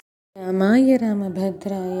रामाय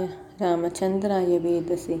रामभद्राय रामचन्द्राय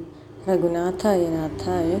वेदसे रघुनाथाय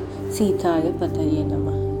नाथाय सीताय पतये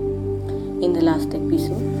नमः. In the last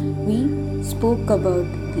episode, we spoke about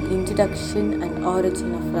the introduction and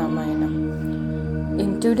origin of Ramayana.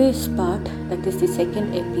 In today's part, that is the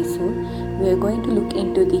second episode, we are going to look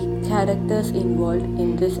into the characters involved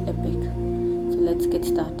in this epic. So let's get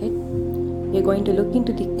started. We are going to look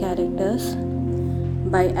into the characters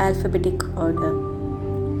by alphabetic order.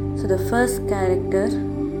 So the first character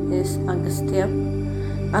is Agastya.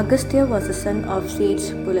 Agastya was the son of sage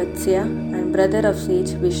Pulatsya and brother of sage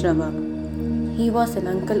Vishrava. He was an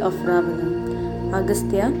uncle of Ravana.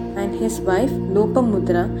 Agastya and his wife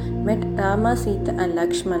Lopamudra met Rama, Sita and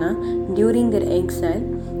Lakshmana during their exile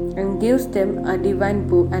and gives them a divine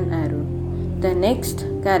bow and arrow. The next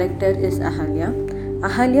character is Ahalya.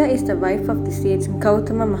 Ahalya is the wife of the sage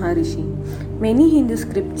Gautama Maharishi. Many Hindu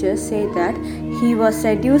scriptures say that he was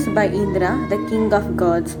seduced by Indra, the king of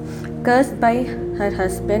gods, cursed by her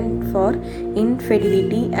husband for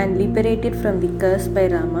infidelity and liberated from the curse by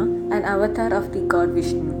Rama, an avatar of the god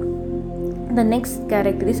Vishnu. The next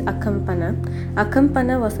character is Akampana.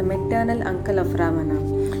 Akampana was a maternal uncle of Ravana.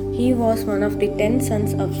 He was one of the 10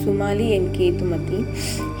 sons of Sumali and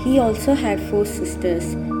Ketumati. He also had 4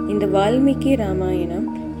 sisters. In the Valmiki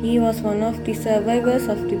Ramayana, he was one of the survivors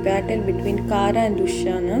of the battle between Kara and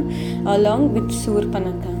Dushyana along with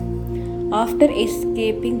Surpanaka. After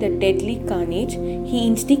escaping the deadly carnage, he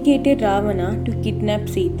instigated Ravana to kidnap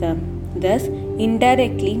Sita, thus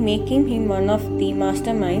indirectly making him one of the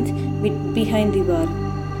masterminds behind the war.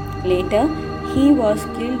 Later, he was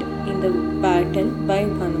killed in the battle by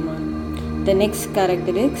Hanuman. The next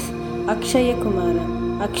character is Akshaya Kumara.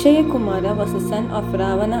 Akshaya Kumara was the son of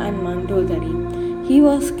Ravana and Mandodari. He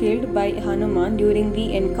was killed by Hanuman during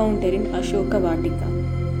the encounter in Ashoka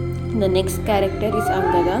Vatika. The next character is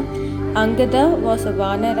Angada. Angada was a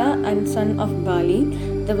Vanara and son of Bali,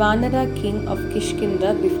 the Vanara king of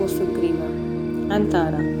Kishkinda before Sugriva.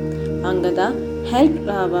 Antara. Angada helped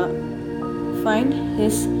Rava find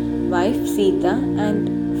his wife Sita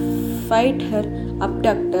and fight her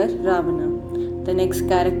abductor Ravana. The next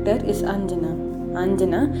character is Anjana.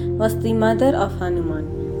 Anjana was the mother of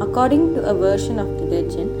Hanuman. According to a version of the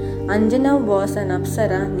legend, Anjana was an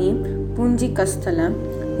Apsara named Punjikasthala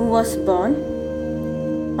who was born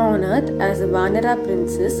on earth as a Vanara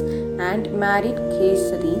princess and married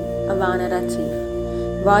Kesari, a Vanara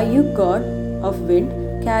chief. Vayu, god of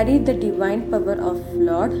wind, carried the divine power of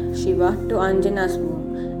Lord Shiva to Anjana's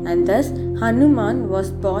womb, and thus Hanuman was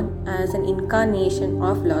born as an incarnation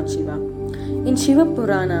of Lord Shiva. In Shiva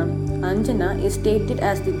Purana, Anjana is stated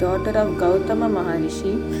as the daughter of Gautama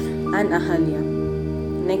Maharishi and Ahalya.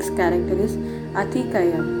 Next character is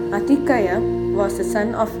Atikaya. Atikaya was the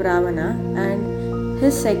son of Ravana and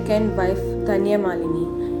his second wife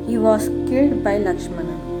Dhanyamalini. He was killed by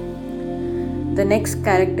Lakshmana. The next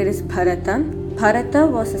character is Bharata. Bharata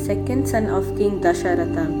was the second son of King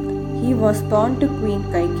Dasharatha. He was born to Queen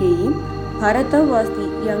Kaikeyi. Bharata was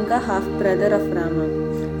the younger half-brother of Rama.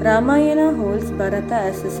 Ramayana holds Bharata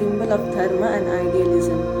as a symbol of dharma and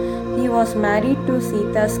idealism. He was married to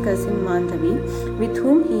Sita's cousin Mandhavi, with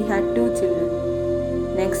whom he had 2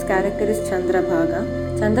 children. Next character is Chandrabhaga.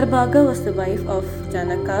 Chandrabhaga was the wife of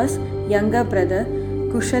Janaka's younger brother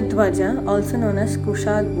Kushadwaja, also known as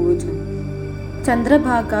Kushalbhuja.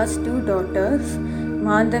 Chandrabhaga's 2 daughters,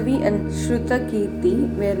 Mandhavi and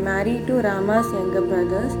Shrutakirti, were married to Rama's younger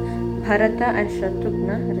brothers Bharata and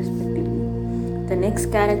Shatrughna respectively. The next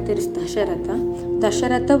character is Dasharatha.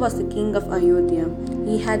 Dasharatha was the king of Ayodhya.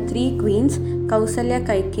 He had 3 queens, Kausalya,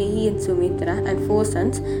 Kaikeyi and Sumitra, and 4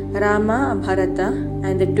 sons, Rama, Bharata,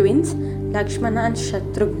 and the twins, Lakshmana and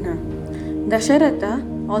Shatrughna.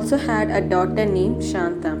 Dasharatha also had a daughter named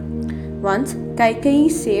Shanta. Once,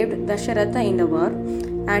 Kaikeyi saved Dasharatha in a war,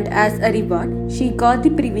 and as a reward, she got the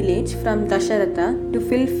privilege from Dasharatha to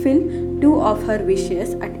fulfill 2 of her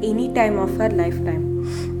wishes at any time of her lifetime.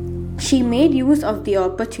 She made use of the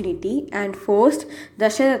opportunity and forced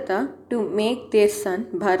Dasharatha to make their son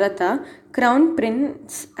Bharata crown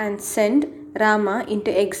prince and send Rama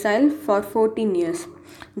into exile for 14 years.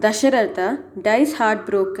 Dasharatha dies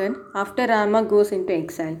heartbroken after Rama goes into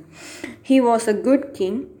exile. He was a good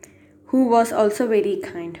king who was also very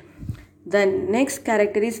kind. The next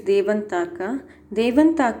character is Devantaka.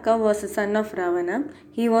 Devantaka was the son of Ravana.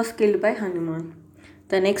 He was killed by Hanuman.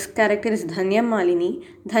 The next character is Dhanyamalini.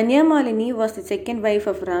 Dhanyamalini was the second wife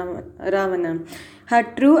of Ravana. Her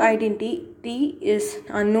true identity is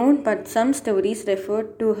unknown, but some stories refer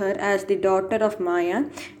to her as the daughter of Maya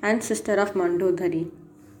and sister of Mandodari.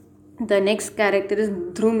 The next character is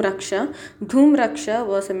Dhumraksha. Dhumraksha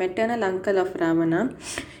was a maternal uncle of Ravana.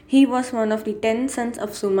 He was one of the 10 sons of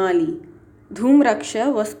Sumali.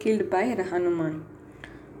 Dhumraksha was killed by Hanuman.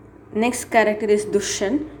 Next character is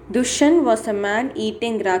Dushan. Dushan was a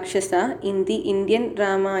man-eating Rakshasa in the Indian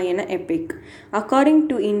Ramayana epic. According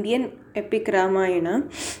to Indian epic Ramayana,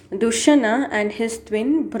 Dushana and his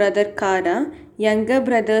twin brother Kara, younger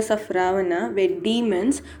brothers of Ravana, were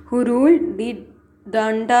demons who ruled the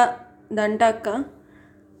Dandaka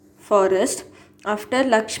forest after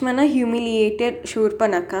Lakshmana humiliated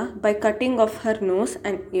Shurpanaka by cutting off her nose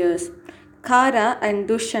and ears. Kara and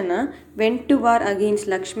Dushana went to war against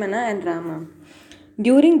Lakshmana and Rama.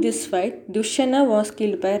 During this fight, Dushana was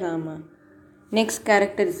killed by Rama. Next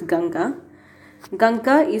character is Ganga.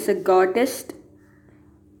 Ganga is a goddess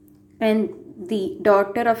and the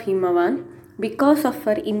daughter of Himavan. Because of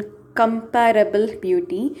her incomparable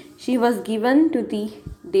beauty, she was given to the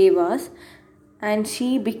Devas and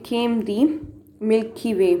she became the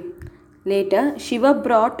Milky Way. Later, Shiva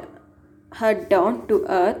brought her down to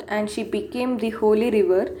earth and she became the holy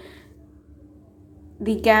river,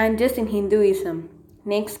 the Ganges in Hinduism.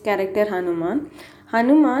 Next character Hanuman.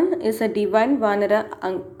 Hanuman is a divine Vanara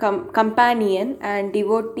companion and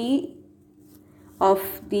devotee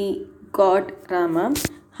of the god Rama.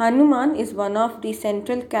 Hanuman is one of the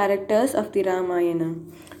central characters of the Ramayana.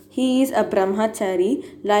 He is a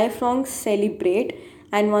brahmachari, lifelong celibate,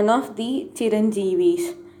 and one of the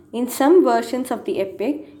Chiranjeevis. In some versions of the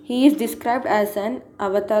epic, he is described as an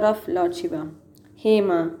avatar of Lord Shiva.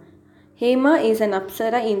 Hema. Hema is an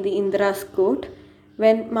apsara in the Indra's court.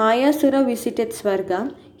 When Mayasura visited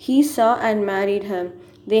Swarga, he saw and married her.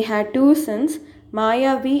 They had 2 sons,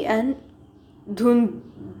 Mayavi and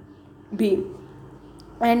Dhunbi,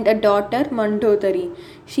 and a daughter, Mandodari.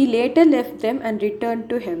 She later left them and returned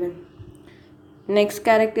to heaven. Next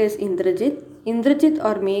character is Indrajit. Indrajit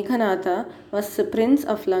or Meghanatha was the prince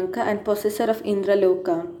of Lanka and possessor of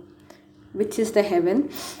Indraloka, which is the heaven.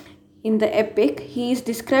 In the epic, he is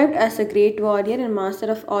described as a great warrior and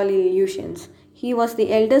master of all illusions. He was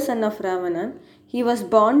the elder son of Ravana. He was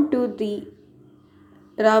born to the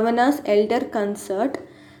Ravana's elder consort,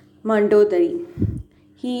 Mandodari.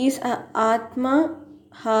 He is a Atma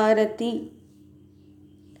Harati.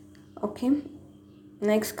 Okay.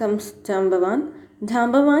 Next comes Jambavan.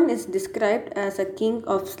 Jambavan is described as a king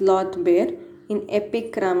of sloth bear in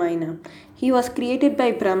epic Ramayana. He was created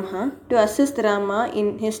by Brahma to assist Rama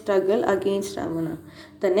in his struggle against Ravana.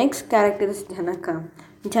 The next character is Janaka.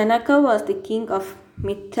 Janaka was the king of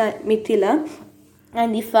Mithila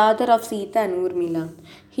and the father of Sita and Urmila.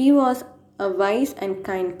 He was a wise and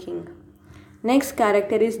kind king. Next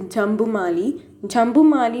character is Jambumali.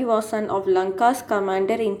 Jambumali was son of Lanka's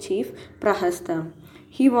commander-in-chief Prahasta.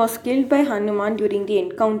 He was killed by Hanuman during the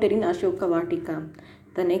encounter in Ashoka Vatika.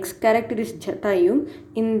 The next character is Jatayu.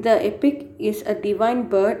 In the epic is a divine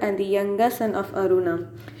bird and the younger son of Aruna.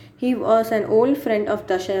 He was an old friend of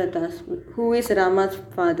Dasharatha's, who is Rama's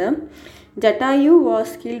father. Jatayu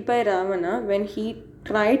was killed by Ravana when he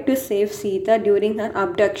tried to save Sita during her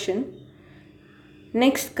abduction.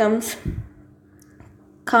 Next comes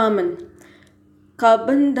Kaman.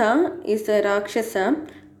 Kabandha is a Rakshasa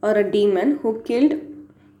or a demon who killed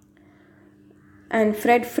and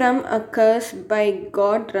fled from a curse by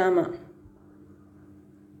god Rama.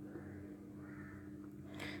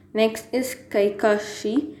 Next is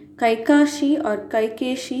Kaikashi. Kaikashi or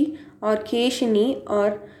Kaikeshi or Keshini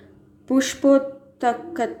or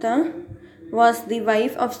Pushpotakata was the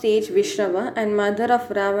wife of sage Vishrava and mother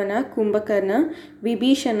of Ravana, Kumbhakarna,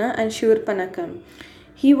 Vibhishana and Shurpanaka.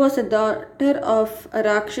 He was a daughter of a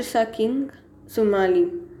Rakshasa king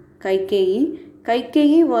Sumali, Kaikeyi.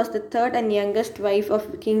 Kaikeyi was the third and youngest wife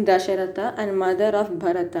of King Dasharatha and mother of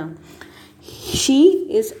Bharata. She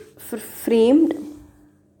is framed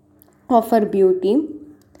of her beauty.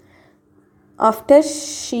 After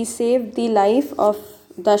she saved the life of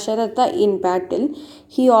Dasharatha in battle,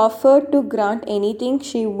 he offered to grant anything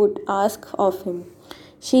she would ask of him.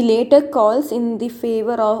 She later calls in the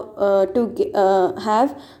favor of to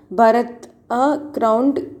have Bharat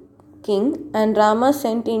crowned king and Rama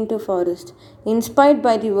sent into forest, inspired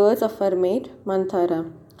by the words of her maid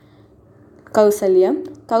Manthara.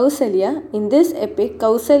 Kausalya. In this epic,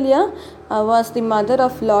 Kausalya was the mother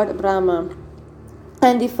of Lord Rama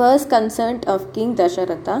and the first consort of King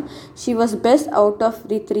Dasharatha. She was best out of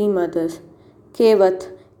the 3 mothers.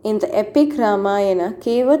 Kevat. In the epic Ramayana,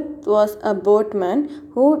 Kevat was a boatman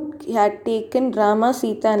who had taken Rama,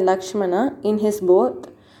 Sita and Lakshmana in his boat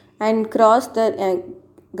and crossed the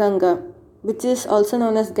Ganga, which is also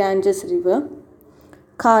known as Ganges river.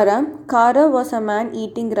 Kara. Kara was a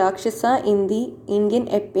man-eating Rakshasa in the Indian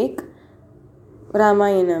epic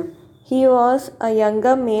Ramayana. He was a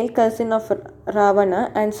younger male cousin of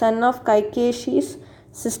Ravana and son of Kaikeshi's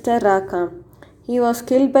sister Raka. He was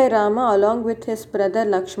killed by Rama along with his brother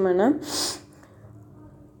Lakshmana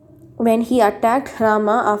when he attacked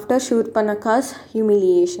Rama after Shurpanakha's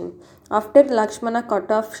humiliation. After Lakshmana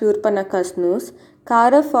cut off Shurpanakha's nose,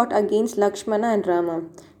 Kara fought against Lakshmana and Rama.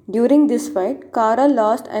 During this fight, Kara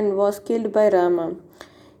lost and was killed by Rama,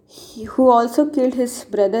 who also killed his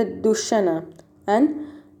brother Dushana and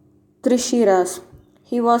Trishiras.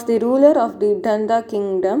 He was the ruler of the Danda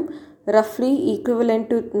kingdom, roughly equivalent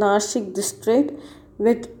to Nashik district,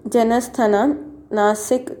 with Janasthana,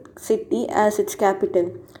 Nasik city, as its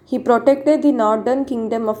capital. He protected the northern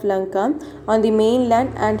kingdom of Lanka on the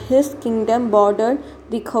mainland, and his kingdom bordered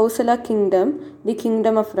the Kausala kingdom, the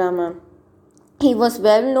kingdom of Rama. He was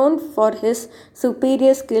well known for his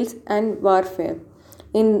superior skills and warfare.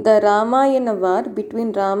 In the Ramayana war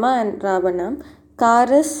between Rama and Ravana,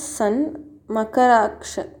 Kara's son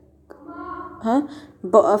Makaraksha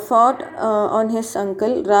fought on his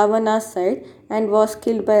uncle Ravana's side and was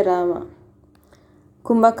killed by Rama.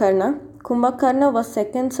 Kumbhakarna was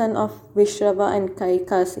second son of Vishrava and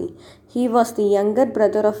Kaikasi. He was the younger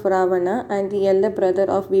brother of Ravana and the elder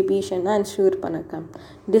brother of Vibhishana and Shurpanakha.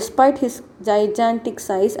 Despite his gigantic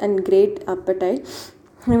size and great appetite,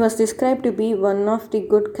 he was described to be one of the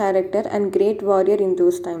good character and great warrior in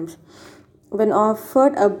those times. When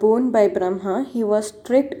offered a boon by Brahma, he was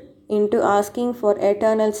tricked into asking for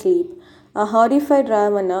eternal sleep. A horrified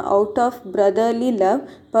Ravana, out of brotherly love,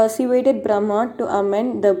 persuaded Brahma to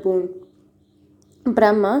amend the boon.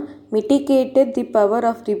 Brahma mitigated the power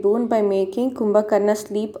of the boon by making Kumbhakarna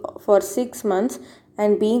sleep for 6 months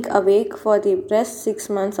and being awake for the rest 6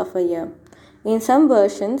 months of a year. In some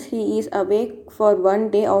versions, he is awake for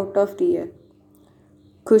 1 day out of the year.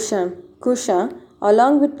 Kusha,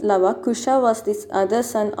 along with Lava, Kusha was the other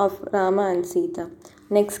son of Rama and Sita.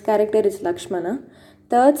 Next character is Lakshmana.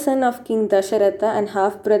 Third son of King Dasharatha and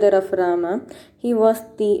half-brother of Rama, he was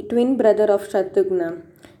the twin brother of Shatrughna.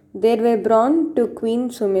 They were born to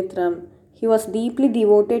Queen Sumitra. He was deeply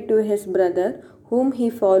devoted to his brother, whom he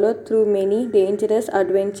followed through many dangerous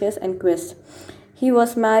adventures and quests. He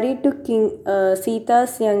was married to King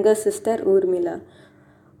Sita's younger sister Urmila,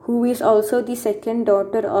 who is also the second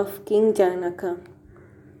daughter of King Janaka.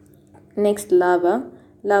 Next, Lava.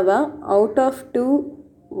 Lava, out of two,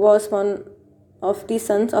 was one of the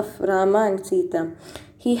sons of Rama and Sita.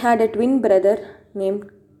 He had a twin brother named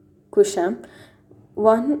Kusha,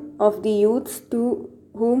 one of the youths to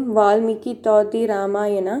whom Valmiki taught the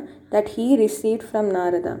Ramayana that he received from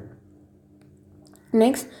Narada.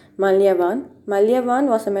 Next, Malyavan. Malyavan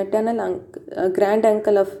was a maternal grand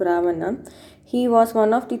uncle of Ravana. He was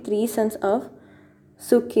one of the 3 sons of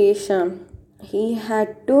Sukesha. He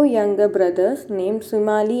had 2 younger brothers named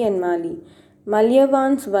Sumali and Mali.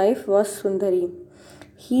 Malyavan's wife was Sundari.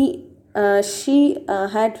 She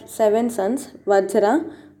had 7 sons: Vajra,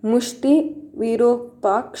 Mushti,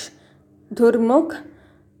 Viropaksh, Dhurmukh,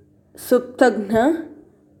 Suptagna,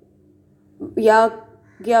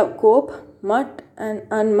 Yagyakop, Mat and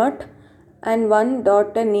Anmat, and 1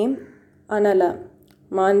 daughter named Anala.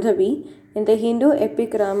 Mandhavi. In the Hindu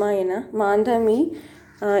epic Ramayana, Mandhavi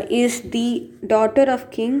is the daughter of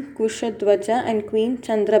King Kushadwaja and Queen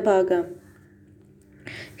Chandrabhaga.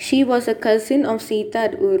 She was a cousin of Sita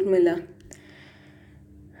and Urmila.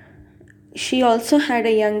 She also had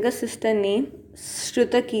a younger sister named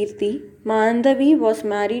Shrutakirti. Mandhavi was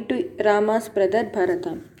married to Rama's brother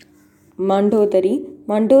Bharata.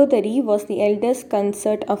 Mandodari was the eldest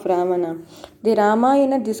consort of Ravana. The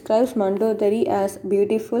Ramayana describes Mandodari as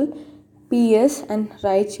beautiful, pious, and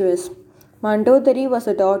righteous. Mandodari was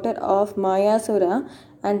a daughter of Mayasura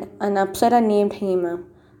and an Apsara named Hema.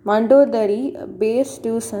 Mandodari bears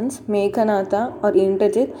 2 sons, Meghanatha or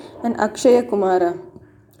Indrajit and Akshaya Kumara.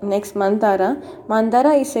 Next, Mandara.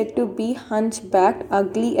 Mandara is said to be hunchbacked,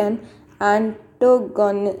 ugly, and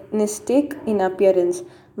antagonistic in appearance.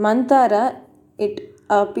 Mandara, it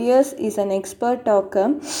appears, is an expert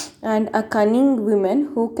talker and a cunning woman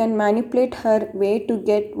who can manipulate her way to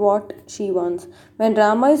get what she wants. When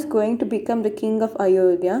Rama is going to become the king of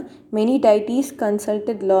Ayodhya, many deities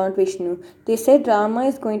consulted Lord Vishnu. They said Rama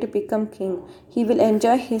is going to become king. He will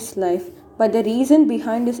enjoy his life. But the reason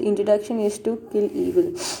behind his introduction is to kill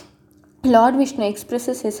evil. Lord Vishnu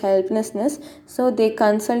expresses his helplessness, so they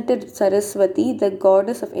consulted Saraswati, the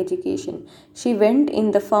goddess of education. She went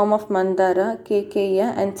in the form of Mandara,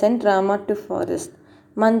 Kekeya, and sent Rama to forest.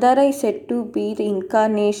 Mandara is said to be the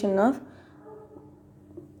incarnation of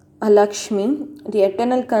Lakshmi, the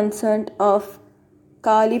eternal consort of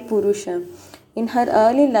Kali Purusha. In her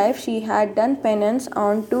early life, she had done penance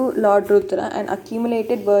onto Lord Rudra and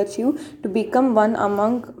accumulated virtue to become one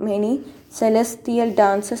among many celestial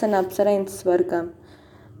dancers and Apsara in Swarga.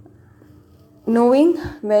 Knowing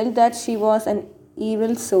well that she was an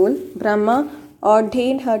evil soul, Brahma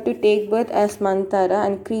ordained her to take birth as Mantara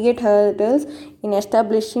and create hurdles in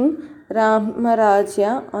establishing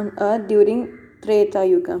Ramarajya on earth during Treta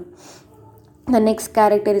Yuga. The next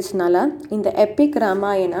character is Nala. In the epic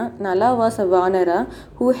Ramayana, Nala was a Vanara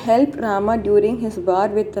who helped Rama during his war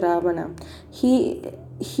with Ravana. He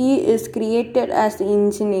is created as the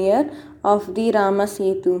engineer of the Rama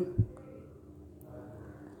Setu.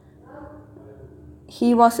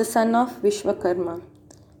 He was a son of Vishwakarma.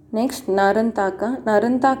 Next, Narantaka.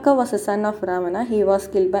 Narantaka was a son of Ravana. He was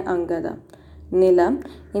killed by Angada. Nila.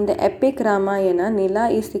 In the epic Ramayana, Nila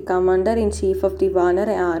is the commander-in-chief of the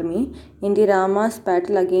Vanara army in the Rama's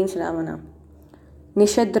battle against Ravana.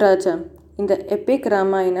 Nishadraja. In the epic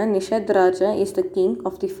Ramayana, Nishadraja is the king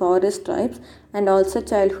of the forest tribes and also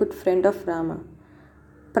childhood friend of Rama.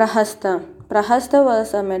 Prahasta. Prahasta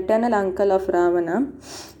was a maternal uncle of Ravana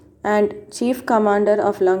and chief commander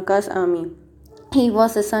of Lanka's army. He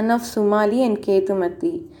was the son of Sumali and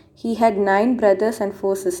Ketumati. He had 9 brothers and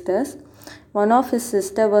 4 sisters. One of his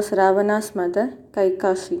sisters was Ravana's mother,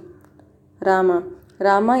 Kaikashi. Rama.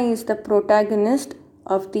 Rama is the protagonist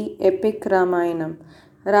of the epic Ramayana.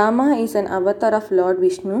 Rama is an avatar of Lord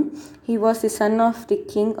Vishnu. He was the son of the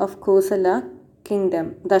king of Kosala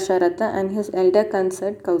kingdom, Dasharatha, and his elder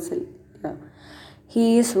consort Kausalya.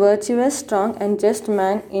 He is virtuous, strong, and just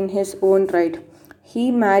man in his own right.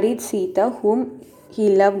 He married Sita, whom he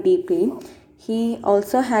loved deeply. He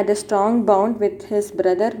also had a strong bond with his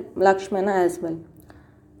brother Lakshmana as well.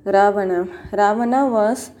 Ravana. Ravana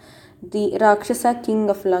was the Rakshasa king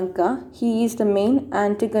of Lanka. He is the main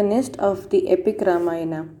antagonist of the epic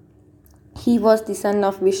Ramayana. He was the son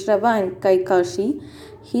of Vishrava and Kaikashi.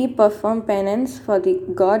 He performed penance for the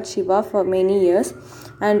god Shiva for many years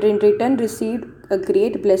and in return received a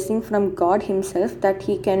great blessing from God himself that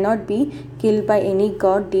he cannot be killed by any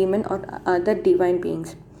god, demon, or other divine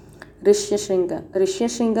beings. Rishyashringa.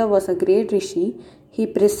 Rishyashringa was a great rishi. He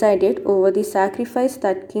presided over the sacrifice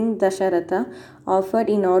that King Dasharatha offered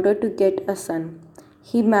in order to get a son.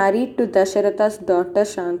 He married to Dasharatha's daughter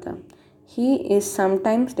Shanta. He is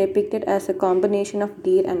sometimes depicted as a combination of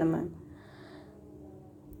deer and a man.